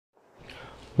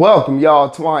Welcome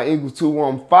y'all to my Eagles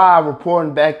 215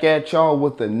 reporting back at y'all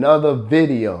with another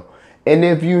video. And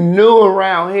if you new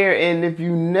around here and if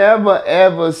you never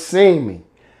ever seen me,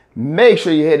 make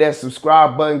sure you hit that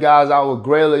subscribe button, guys. I would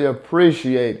greatly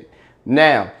appreciate it.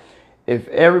 Now, if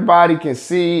everybody can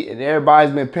see and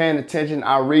everybody's been paying attention,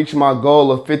 I reached my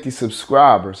goal of 50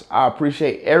 subscribers. I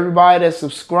appreciate everybody that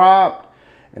subscribed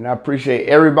and I appreciate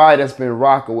everybody that's been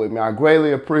rocking with me. I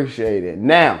greatly appreciate it.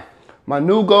 Now, my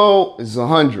new goal is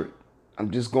 100.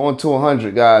 I'm just going to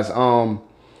 100, guys.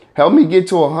 Help me get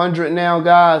to 100 now,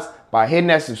 guys, by hitting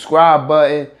that subscribe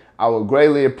button. I would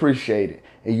greatly appreciate it.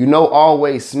 And you know,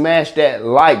 always smash that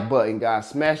like button, guys.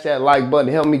 Smash that like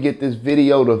button. Help me get this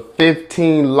video to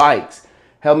 15 likes.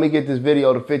 Help me get this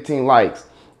video to 15 likes.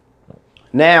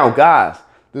 Now, guys,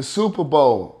 the Super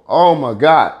Bowl. Oh, my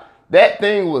God. That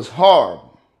thing was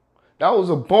horrible. That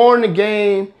was a boring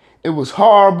game. It was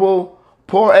horrible.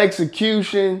 Poor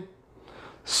execution,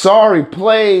 sorry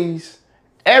plays,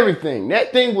 everything.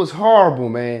 That thing was horrible,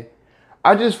 man.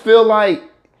 I just feel like,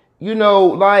 you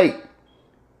know,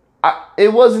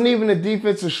 it wasn't even a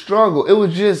defensive struggle. It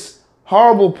was just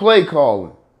horrible play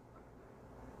calling.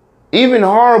 Even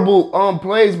horrible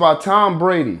plays by Tom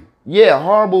Brady. Yeah,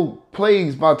 horrible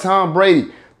plays by Tom Brady.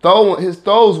 His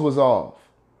throws was off.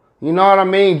 You know what I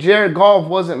mean? Jared Goff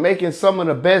wasn't making some of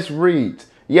the best reads.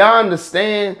 Y'all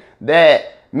understand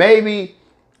that maybe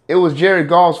it was Jared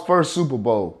Goff's first Super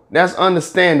Bowl. That's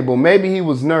understandable. Maybe he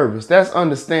was nervous. That's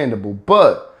understandable.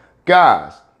 But,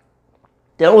 guys,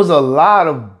 there was a lot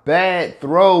of bad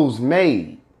throws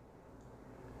made.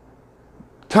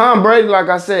 Tom Brady, like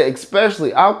I said,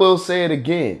 especially, I will say it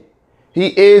again.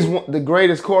 He is the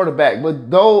greatest quarterback. But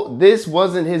though this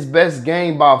wasn't his best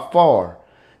game by far,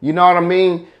 you know what I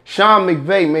mean? Sean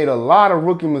McVay made a lot of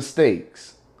rookie mistakes.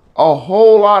 A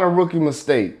whole lot of rookie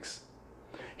mistakes.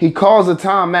 He calls a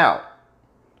timeout.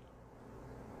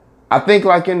 I think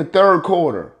like in the third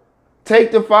quarter.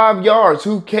 Take the 5 yards.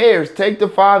 Who cares? Take the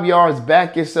 5 yards.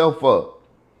 Back yourself up.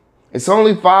 It's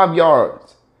only 5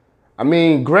 yards. I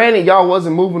mean, granted, y'all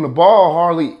wasn't moving the ball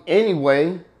hardly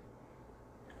anyway.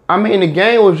 I mean, the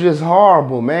game was just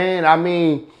horrible, man. I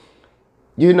mean,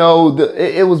 you know,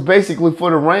 it was basically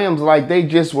for the Rams like they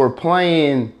just were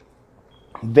playing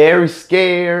very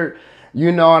scared.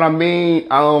 You know what I mean?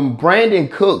 Brandon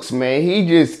Cooks, man, he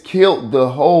just killed the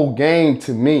whole game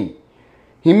to me.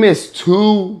 He missed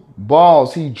 2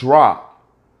 balls he dropped.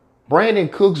 Brandon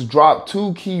Cooks dropped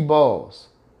 2 key balls.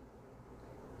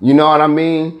 You know what I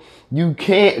mean? You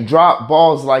can't drop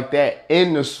balls like that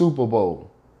in the Super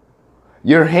Bowl.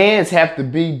 Your hands have to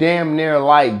be damn near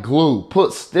like glue.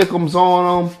 Put stickums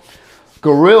on them,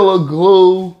 Gorilla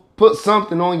Glue, put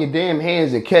something on your damn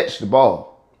hands and catch the ball.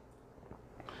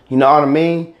 You know what I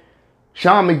mean?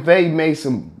 Sean McVay made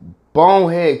some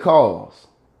bonehead calls.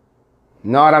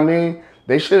 You know what I mean?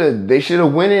 They should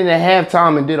have went in at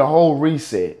halftime and did a whole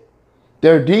reset.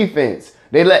 Their defense,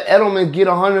 they let Edelman get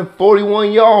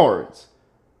 141 yards.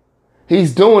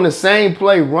 He's doing the same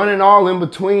play, running all in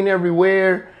between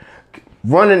everywhere,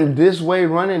 running this way,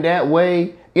 running that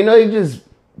way. You know, he's just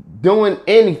doing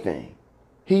anything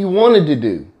he wanted to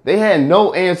do. They had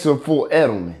no answer for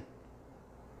Edelman.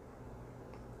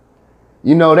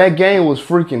 You know, that game was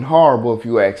freaking horrible if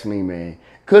you ask me, man.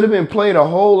 Could have been played a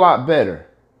whole lot better.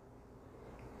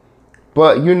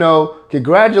 But, you know,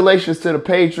 congratulations to the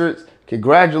Patriots.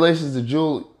 Congratulations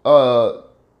to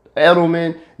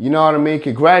Edelman. You know what I mean?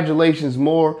 Congratulations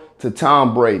more to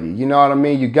Tom Brady. You know what I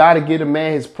mean? You got to give a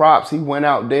man his props. He went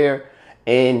out there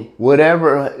and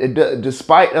whatever,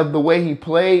 despite of the way he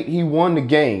played, he won the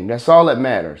game. That's all that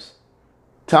matters.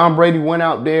 Tom Brady went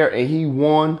out there and he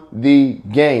won the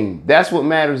game. That's what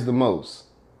matters the most.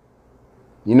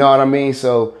 You know what I mean?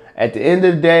 So at the end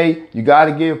of the day, you got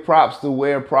to give props to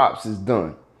where props is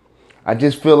done. I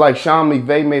just feel like Sean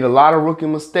McVay made a lot of rookie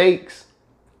mistakes.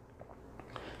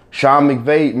 Sean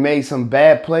McVay made some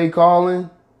bad play calling.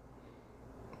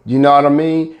 You know what I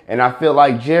mean? And I feel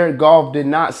like Jared Goff did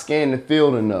not scan the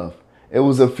field enough. It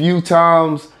was a few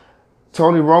times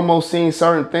Tony Romo seen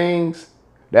certain things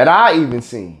that I even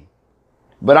seen.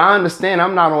 But I understand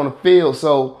I'm not on the field,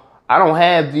 so I don't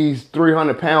have these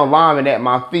 300-pound linemen at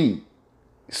my feet.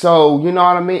 So, you know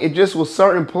what I mean? It just was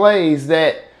certain plays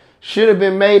that should have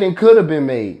been made and could have been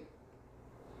made.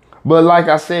 But like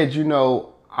I said, you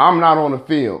know, I'm not on the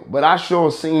field. But I sure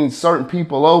seen certain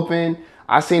people open.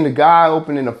 I seen the guy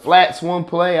open in the flats one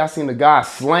play. I seen the guy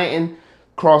slanting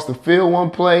across the field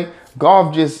one play.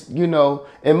 Goff just, you know,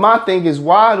 and my thing is,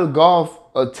 why the Goff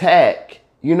attack?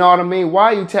 You know what I mean? Why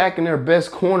are you attacking their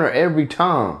best corner every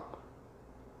time?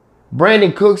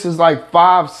 Brandon Cooks is like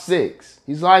 5'6".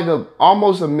 He's like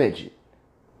almost a midget.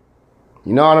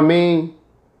 You know what I mean?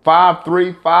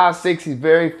 5'3", 5'6", he's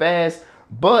very fast,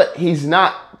 but he's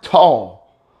not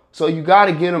tall. So you got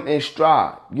to get him in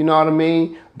stride. You know what I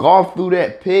mean? Goff threw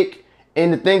that pick,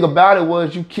 and the thing about it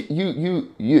was you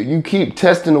keep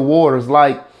testing the waters.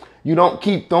 Like, you don't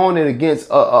keep throwing it against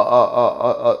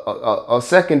a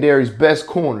secondary's best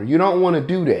corner. You don't want to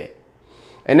do that.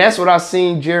 And that's what I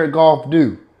seen Jared Goff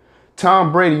do.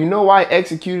 Tom Brady, you know why he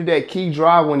executed that key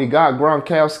drive when he got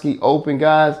Gronkowski open,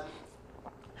 guys?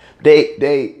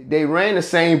 They ran the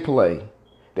same play.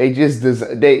 They just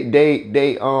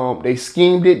they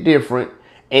schemed it different,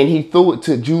 and he threw it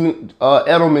to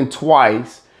Edelman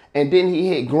twice, and then he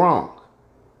hit Gronk.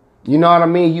 You know what I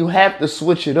mean? You have to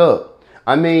switch it up.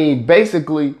 I mean,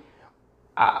 basically,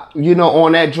 you know,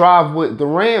 on that drive what the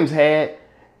Rams had,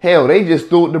 hell, they just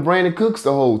threw it to Brandon Cooks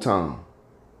the whole time.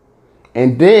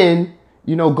 And then,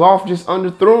 you know, Goff just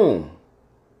underthrew him.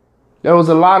 There was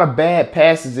a lot of bad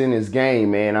passes in this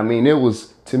game, man. I mean,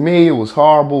 to me, it was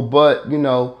horrible. But, you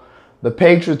know, the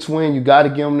Patriots win. You got to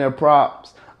give them their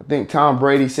props. I think Tom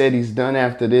Brady said he's done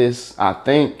after this. I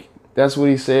think that's what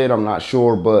he said. I'm not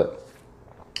sure. But,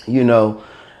 you know,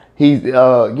 you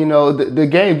know, the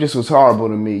game just was horrible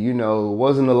to me. You know,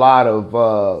 wasn't a lot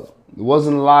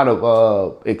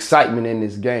of excitement in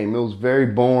this game. It was very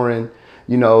boring.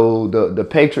 You know, the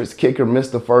Patriots kicker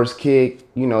missed the first kick.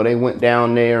 You know, they went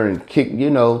down there and kicked, you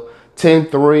know,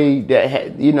 10-3. That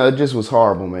had, you know, it just was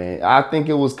horrible, man. I think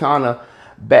it was kind of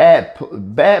bad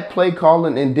play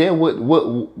calling. And then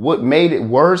what made it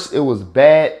worse, it was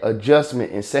bad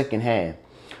adjustment in second half.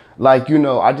 Like, you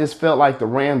know, I just felt like the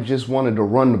Rams just wanted to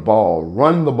run the ball.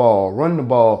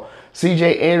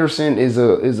 CJ Anderson is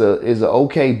a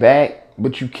okay back.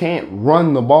 But you can't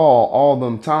run the ball all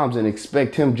them times and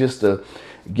expect him just to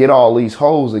get all these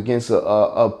holes against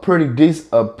a pretty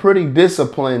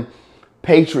disciplined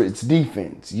Patriots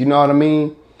defense. You know what I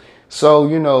mean? So,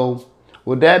 you know,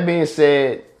 with that being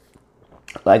said,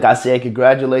 like I said,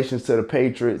 congratulations to the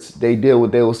Patriots. They did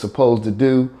what they were supposed to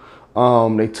do.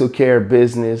 They took care of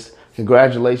business.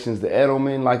 Congratulations to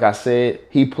Edelman. Like I said,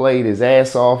 he played his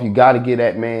ass off. You got to give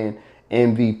that man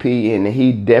MVP, and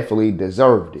he definitely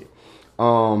deserved it.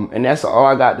 And that's all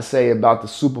I got to say about the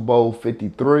Super Bowl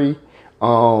 53.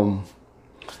 And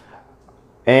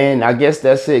I guess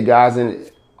that's it, guys. And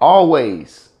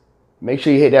always make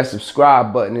sure you hit that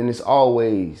subscribe button. And it's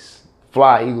always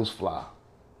fly, Eagles, fly.